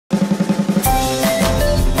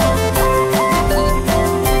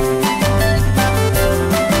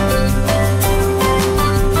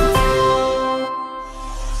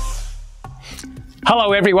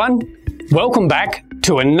Hello everyone, welcome back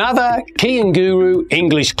to another Kiến Guru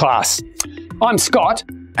English class. I'm Scott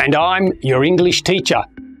and I'm your English teacher.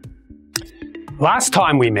 Last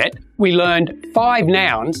time we met, we learned 5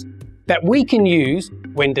 nouns that we can use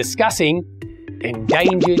when discussing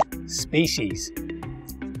endangered species.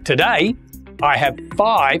 Today, I have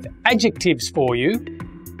 5 adjectives for you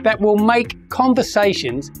that will make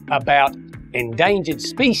conversations about endangered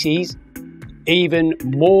species even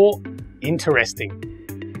more interesting.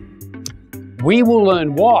 We will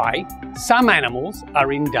learn why some animals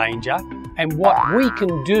are in danger and what we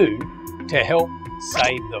can do to help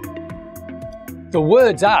save them. The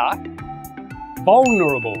words are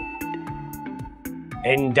vulnerable,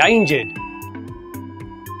 endangered,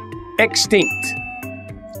 extinct,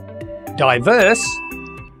 diverse,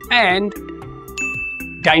 and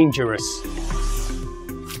dangerous.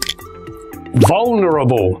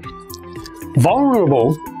 Vulnerable.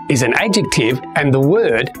 Vulnerable is an adjective and the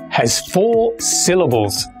word has 4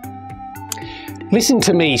 syllables. Listen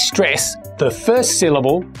to me stress the first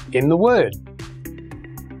syllable in the word.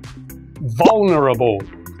 Vulnerable.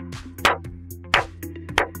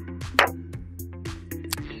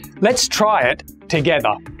 Let's try it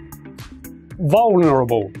together.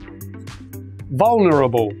 Vulnerable.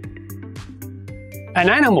 Vulnerable. An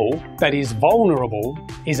animal that is vulnerable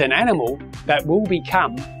is an animal that will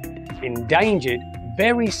become endangered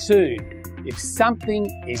very soon if something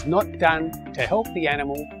is not done to help the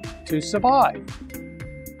animal to survive.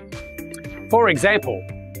 For example,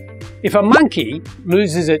 if a monkey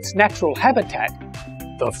loses its natural habitat,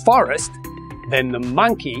 the forest, then the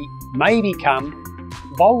monkey may become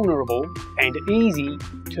vulnerable and easy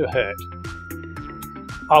to hurt.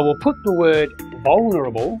 I will put the word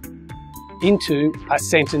vulnerable into a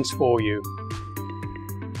sentence for you.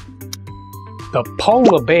 The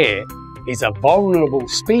polar bear is a vulnerable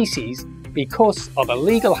species because of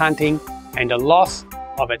illegal hunting and a loss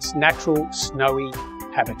of its natural snowy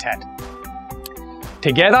habitat.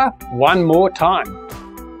 Together, one more time.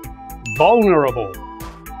 Vulnerable.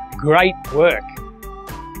 Great work.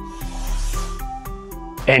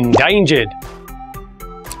 Endangered.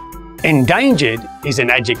 Endangered is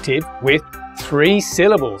an adjective with 3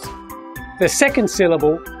 syllables. The second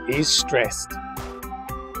syllable is stressed.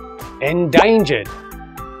 Endangered.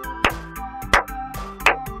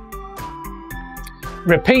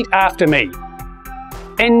 Repeat after me.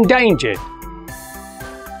 Endangered.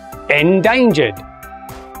 Endangered.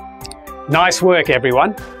 Nice work,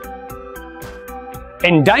 everyone.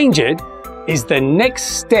 Endangered is the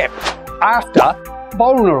next step after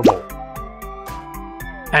vulnerable.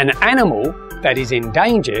 An animal that is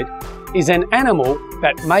endangered is an animal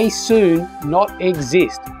that may soon not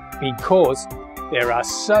exist because there are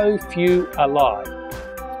so few alive.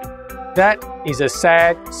 That is a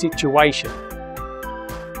sad situation.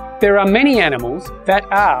 There are many animals that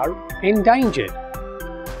are endangered.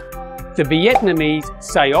 The Vietnamese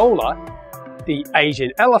saola, the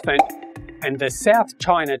Asian elephant, and the South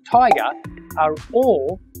China tiger are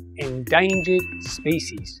all endangered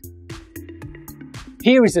species.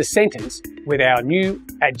 Here is a sentence with our new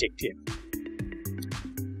adjective.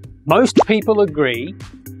 Most people agree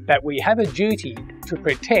that we have a duty to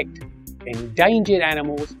protect endangered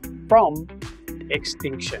animals from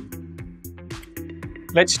extinction.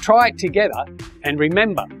 Let's try it together and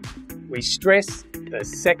remember, we stress the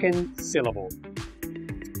second syllable.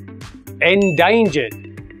 Endangered.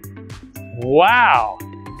 Wow!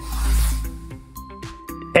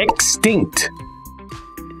 Extinct.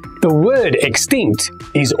 The word extinct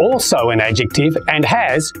is also an adjective and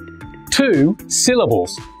has 2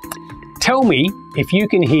 syllables. Tell me if you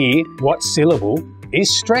can hear what syllable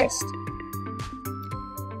is stressed.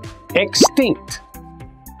 Extinct.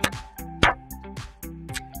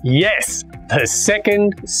 Yes, the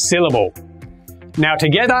second syllable. Now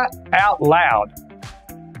together, out loud.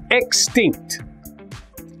 Extinct.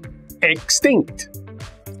 Extinct.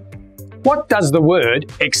 What does the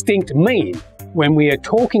word extinct mean when we are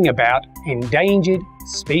talking about endangered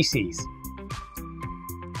species?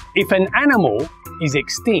 If an animal is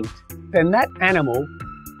extinct, then that animal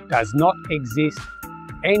does not exist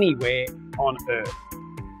anywhere on Earth.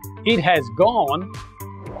 It has gone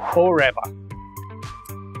forever.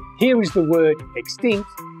 Here is the word extinct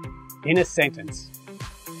in a sentence.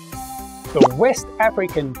 The West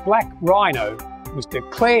African black rhino was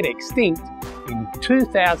declared extinct in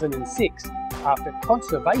 2006 after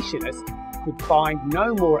conservationists could find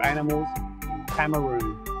no more animals in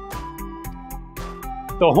Cameroon.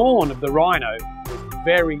 The horn of the rhino was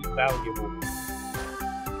very valuable.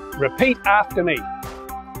 Repeat after me.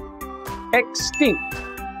 Extinct.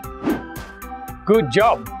 Good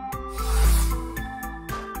job.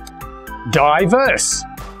 Diverse.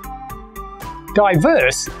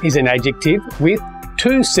 Diverse is an adjective with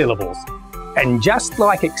 2 syllables, and just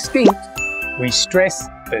like extinct, we stress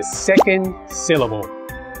the second syllable.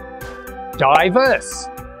 Diverse.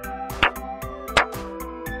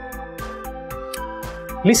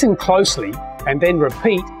 Listen closely and then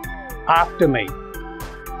repeat after me.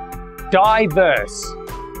 Diverse.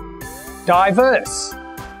 Diverse.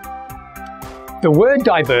 The word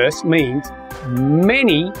diverse means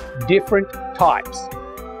many different types.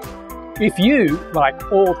 If you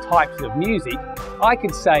like all types of music, I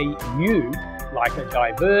could say you like a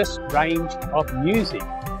diverse range of music.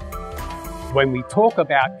 When we talk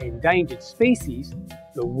about endangered species,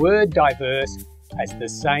 the word diverse has the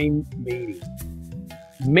same meaning.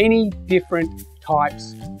 Many different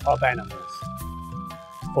types of animals.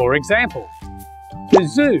 For example, the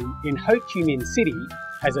zoo in Ho Chi Minh City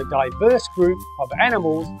has a diverse group of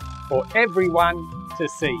animals for everyone to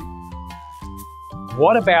see.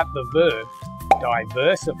 What about the verb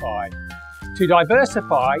diversify? To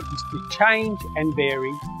diversify is to change and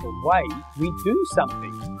vary the way we do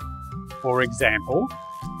something. For example,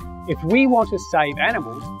 if we want to save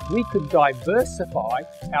animals, we could diversify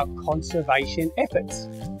our conservation efforts.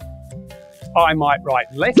 I might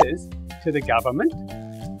write letters to the government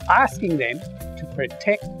asking them to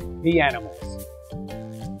protect the animals.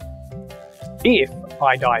 If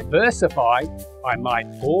I diversify, I might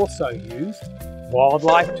also use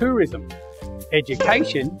wildlife tourism,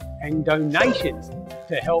 education and donations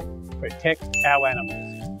to help protect our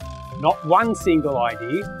animals. Not one single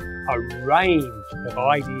idea, a range of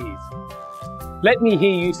ideas. Let me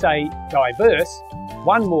hear you say diverse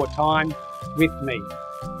one more time with me.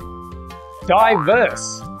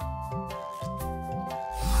 Diverse.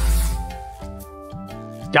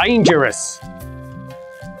 Dangerous.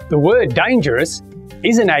 The word dangerous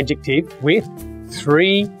is an adjective with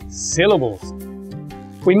 3 syllables.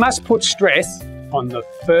 We must put stress on the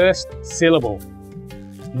first syllable.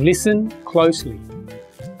 Listen closely.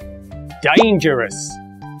 Dangerous.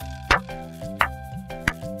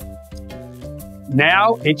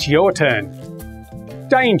 Now it's your turn.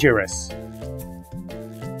 Dangerous.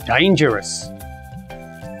 Dangerous.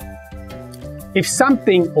 If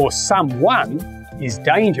something or someone is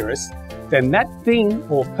dangerous, then that thing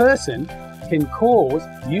or person can cause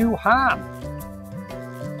you harm.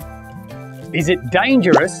 Is it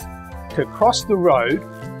dangerous to cross the road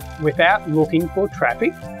without looking for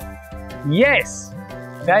traffic? Yes,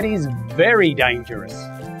 that is very dangerous.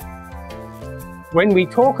 When we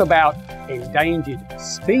talk about endangered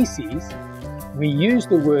species, we use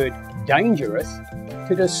the word dangerous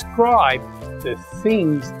to describe the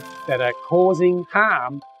things that are causing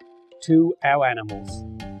harm to our animals.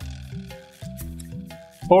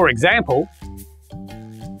 For example,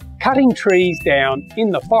 cutting trees down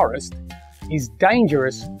in the forest is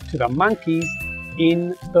dangerous to the monkeys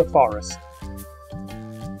in the forest.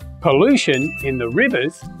 Pollution in the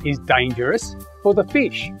rivers is dangerous for the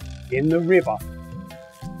fish in the river.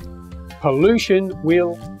 Pollution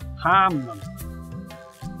will harm them.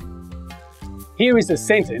 Here is a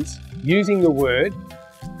sentence using the word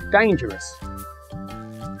dangerous.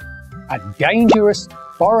 A dangerous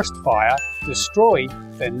forest fire destroyed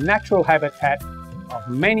the natural habitat of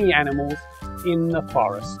many animals in the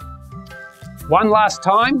forest. One last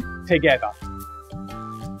time, together.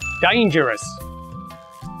 Dangerous.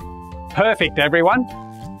 Perfect, everyone.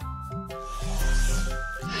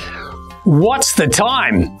 What's the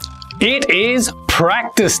time? It is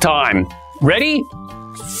practice time. Ready?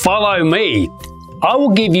 Follow me. I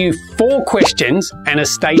will give you 4 questions and a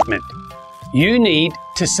statement. You need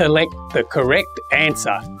to select the correct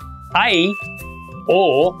answer, A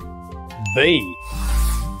or B.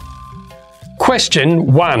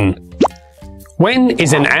 Question 1. When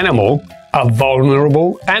is an animal a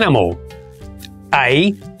vulnerable animal?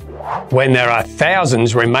 A. When there are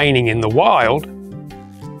thousands remaining in the wild.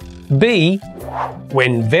 B.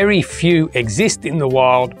 When very few exist in the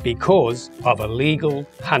wild because of illegal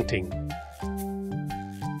hunting.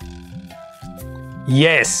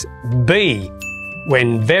 Yes, B.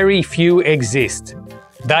 When very few exist.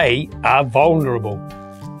 They are vulnerable.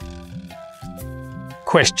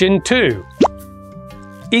 Question 2.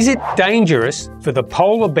 Is it dangerous for the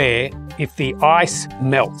polar bear if the ice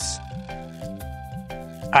melts?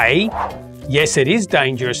 A. Yes, it is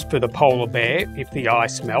dangerous for the polar bear if the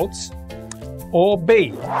ice melts. Or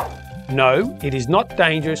B. No, it is not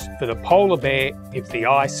dangerous for the polar bear if the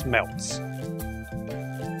ice melts.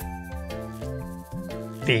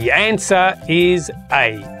 The answer is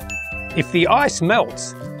A. If the ice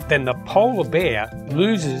melts, then the polar bear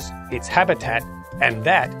loses its habitat, and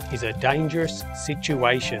that is a dangerous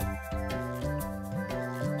situation.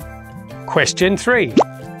 Question 3.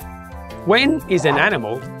 When is an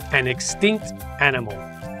animal an extinct animal?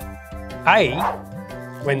 A.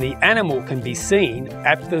 When the animal can be seen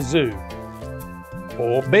at the zoo.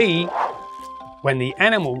 Or B. When the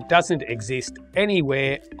animal doesn't exist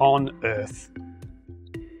anywhere on Earth.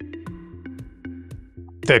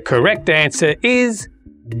 The correct answer is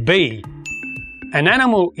B. An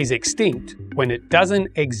animal is extinct when it doesn't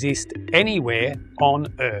exist anywhere on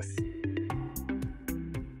Earth.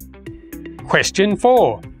 Question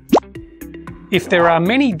 4. If there are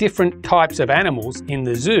many different types of animals in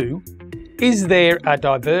the zoo, is there a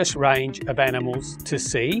diverse range of animals to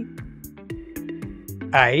see?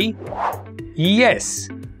 A. Yes.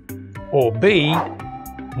 Or B.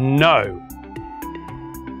 No.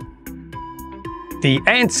 The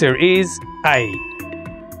answer is A.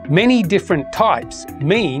 Many different types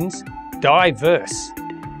means diverse.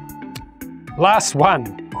 Last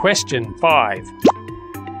one, question 5.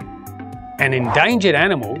 An endangered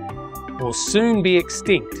animal will soon be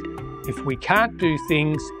extinct if we can't do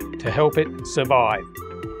things to help it survive.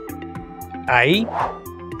 A.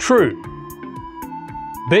 True.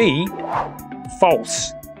 B.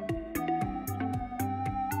 False.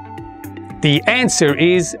 The answer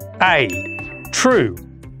is A. True.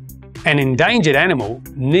 An endangered animal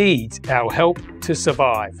needs our help to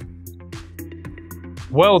survive.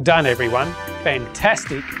 Well done, everyone.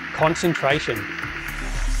 Fantastic concentration.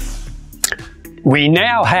 We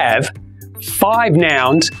now have 5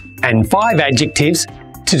 nouns and 5 adjectives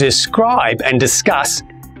to describe and discuss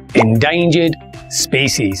endangered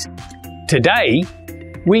species. Today,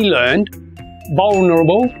 we learned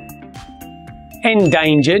vulnerable,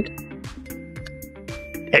 endangered,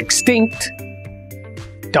 extinct,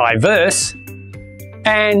 diverse,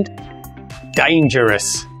 and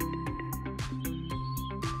dangerous.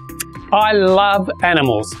 I love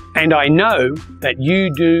animals, and I know that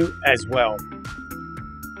you do as well.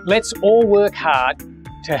 Let's all work hard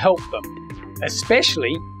to help them,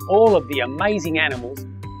 especially all of the amazing animals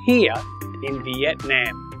here in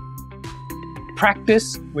Vietnam.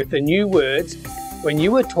 Practice with the new words when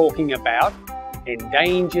you are talking about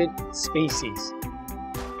endangered species.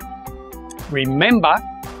 Remember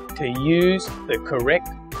to use the correct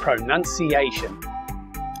pronunciation.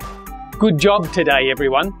 Good job today,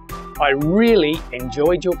 everyone. I really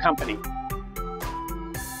enjoyed your company.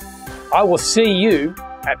 I will see you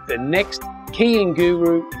at the next Kiến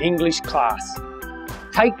Guru English class.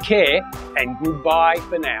 Take care and goodbye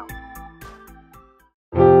for now.